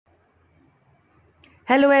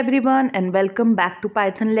Hello everyone and welcome back to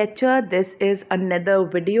Python lecture. This is another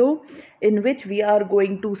video in which we are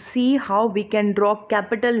going to see how we can draw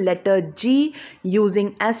capital letter G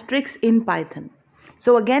using asterisk in Python.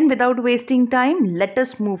 So again, without wasting time, let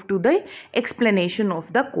us move to the explanation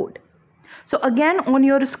of the code. So again, on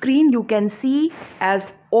your screen you can see, as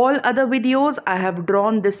all other videos, I have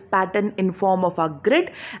drawn this pattern in form of a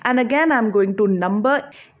grid, and again I'm going to number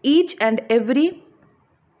each and every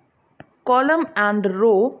column and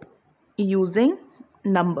row using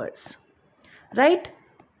numbers, right?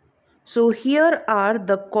 So here are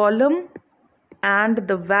the column and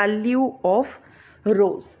the value of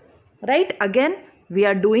rows, right? Again, we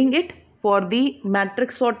are doing it for the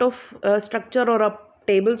matrix sort of structure or a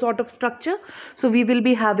table sort of structure. So we will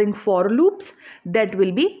be having for loops that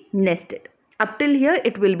will be nested. Up till here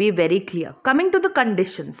it will be very clear. Coming to the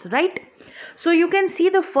conditions, right? So you can see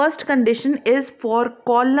the first condition is for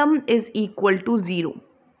column is equal to 0,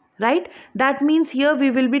 right? That means here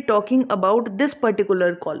we will be talking about this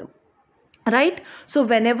particular column, right? So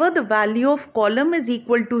whenever the value of column is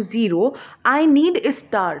equal to 0, I need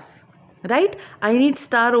stars, right? I need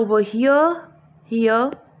star over here,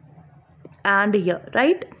 here and here,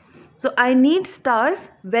 right? So I need stars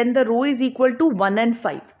when the row is equal to 1 and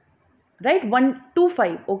 5, right? 1 to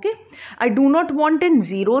 5. Okay, I do not want in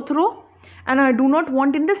 0th row and I do not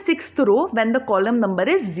want in the 6th row when the column number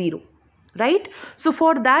is 0, right? So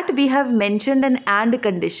for that we have mentioned an AND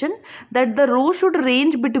condition, that the row should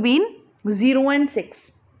range between 0 and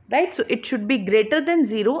 6, right? So it should be greater than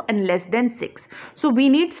 0 and less than 6. So we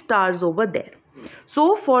need stars over there.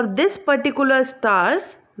 So for this particular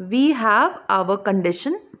stars we have our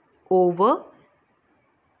condition over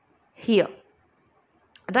here,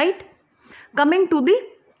 right? Coming to the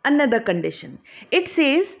another condition, it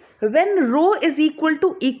says when row is equal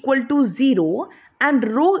to 0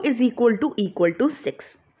 and row is equal to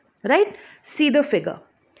 6, right? See the figure.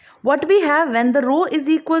 What we have when the row is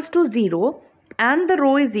equals to 0 and the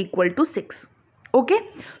row is equal to 6. Okay,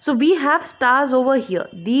 so we have stars over here.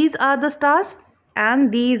 These are the stars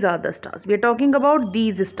and these are the stars. We are talking about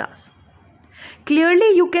these stars.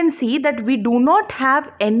 Clearly you can see that we do not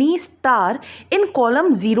have any star in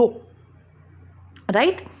column 0,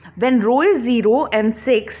 right? When row is 0 and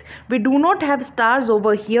 6, we do not have stars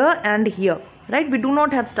over here and here, right? We do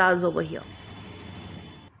not have stars over here.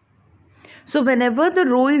 So whenever the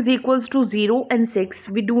row is equals to 0 and 6,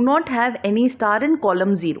 we do not have any star in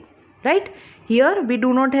column 0, right? Here we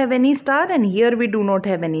do not have any star and here we do not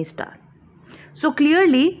have any star. So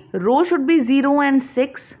clearly row should be 0 and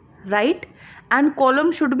 6, right? And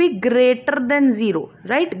column should be greater than 0,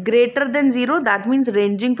 right? Greater than 0, that means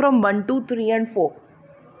ranging from 1, 2, 3 and 4.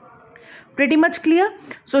 Pretty much clear?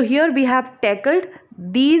 So here we have tackled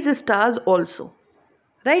these stars also,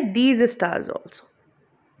 right? These stars also.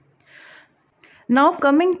 Now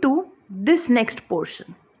coming to this next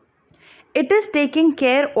portion, it is taking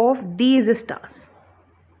care of these stars,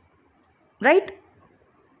 right?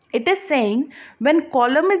 It is saying when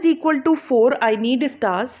column is equal to 4, I need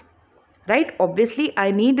stars, right? Obviously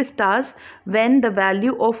I need stars when the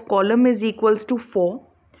value of column is equals to 4,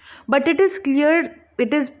 but it is clear,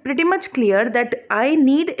 it is pretty much clear that I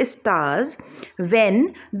need stars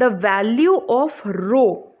when the value of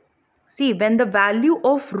row, see, when the value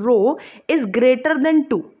of row is greater than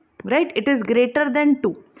 2, right? It is greater than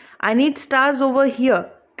 2. I need stars over here.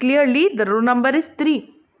 Clearly the row number is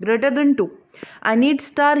 3, greater than 2. I need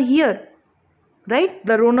star here, right?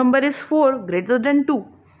 The row number is 4, greater than 2.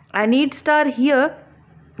 I need star here,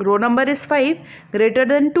 row number is 5, greater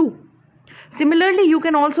than 2. Similarly, you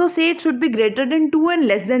can also say it should be greater than 2 and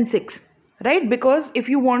less than 6, right? Because if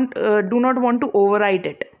you want, do not want to overwrite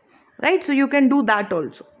it, right? So you can do that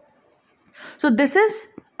also. So this is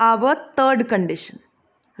our third condition,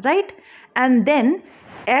 right? And then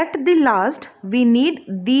at the last we need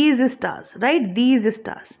these stars, right? These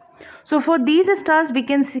stars. So for these stars we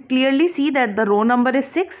can clearly see that the row number is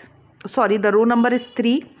 6, sorry, the row number is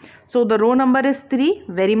 3. So the row number is 3,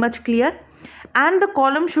 very much clear. And the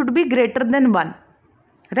column should be greater than 1,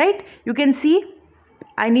 right? You can see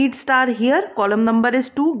I need star here, column number is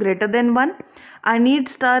 2, greater than 1. I need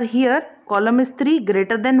star here, column is 3,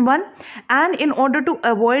 greater than 1. And in order to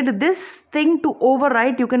avoid this thing to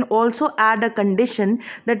overwrite, you can also add a condition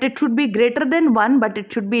that it should be greater than 1 but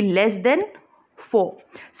it should be less than 4.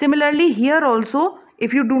 Similarly here also,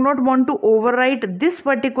 if you do not want to overwrite this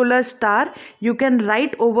particular star, you can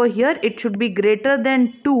write over here it should be greater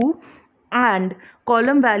than 2 and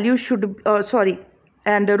column value should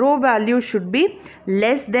and the row value should be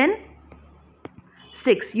less than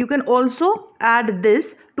 6. You can also add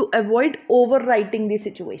this to avoid overwriting the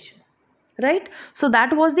situation, right? So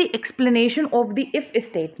that was the explanation of the if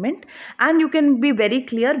statement, and you can be very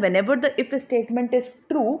clear, whenever the if statement is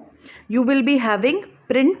true, you will be having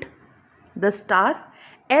print the star,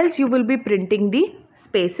 else you will be printing the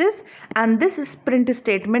spaces, and this is print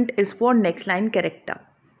statement is for next line character,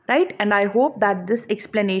 right? And I hope that this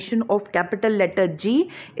explanation of capital letter G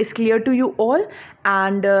is clear to you all,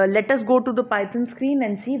 and let us go to the Python screen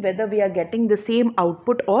and see whether we are getting the same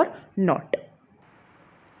output or not.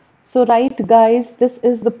 So right guys, this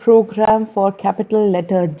is the program for capital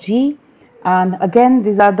letter G, and again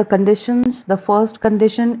these are the conditions. The first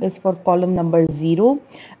condition is for column number 0,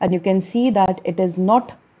 and you can see that it is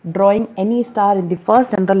not drawing any star in the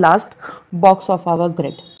first and the last box of our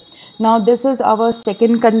grid. Now this is our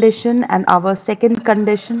second condition, and our second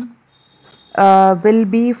condition will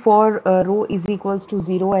be for row is equals to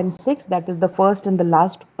 0 and 6, that is the first and the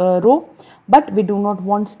last row, but we do not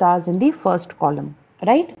want stars in the first column,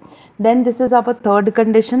 right? Then this is our third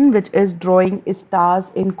condition, which is drawing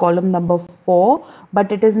stars in column number 4,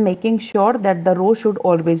 but it is making sure that the row should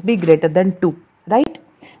always be greater than 2, right?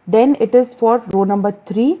 Then it is for row number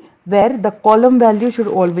 3, where the column value should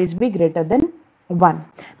always be greater than 1.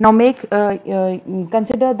 Now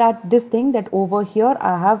consider that this thing, that over here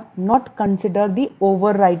I have not considered the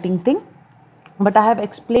overwriting thing, but I have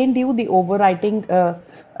explained you the overwriting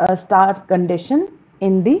star condition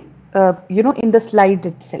in the in the slide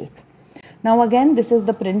itself. Now again, this is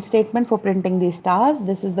the print statement for printing the stars,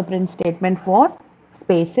 this is the print statement for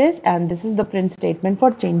spaces, and this is the print statement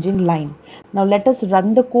for changing line. Now let us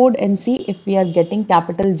run the code and see if we are getting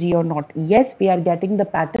capital G or not. Yes, we are getting the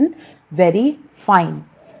pattern very fine,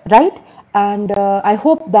 right? And I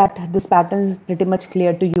hope that this pattern is pretty much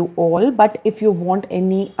clear to you all. But if you want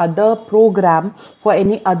any other program for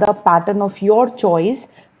any other pattern of your choice,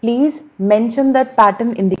 please mention that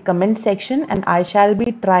pattern in the comment section, and I shall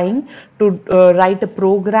be trying to write a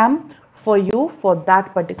program for you for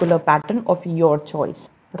that particular pattern of your choice,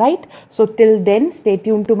 right? So till then, stay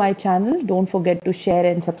tuned to my channel. Don't forget to share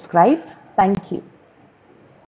and subscribe. Thank you.